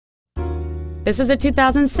This is a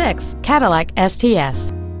 2006 Cadillac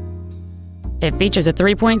STS. It features a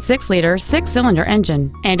 3.6-liter six-cylinder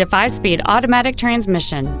engine and a 5-speed automatic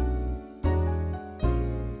transmission.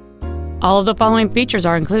 All of the following features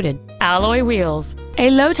are included: alloy wheels,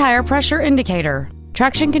 a low tire pressure indicator,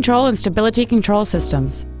 traction control and stability control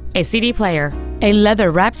systems, a CD player, a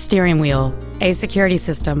leather-wrapped steering wheel, a security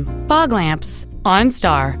system, fog lamps,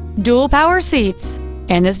 OnStar, dual power seats,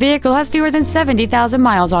 and this vehicle has fewer than 70,000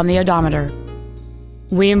 miles on the odometer.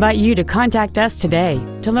 We invite you to contact us today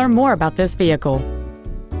to learn more about this vehicle.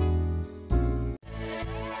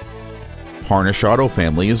 Harnish Auto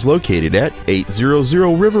Family is located at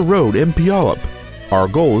 800 River Road in Puyallup. Our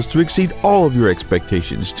goal is to exceed all of your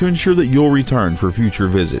expectations to ensure that you'll return for future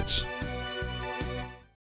visits.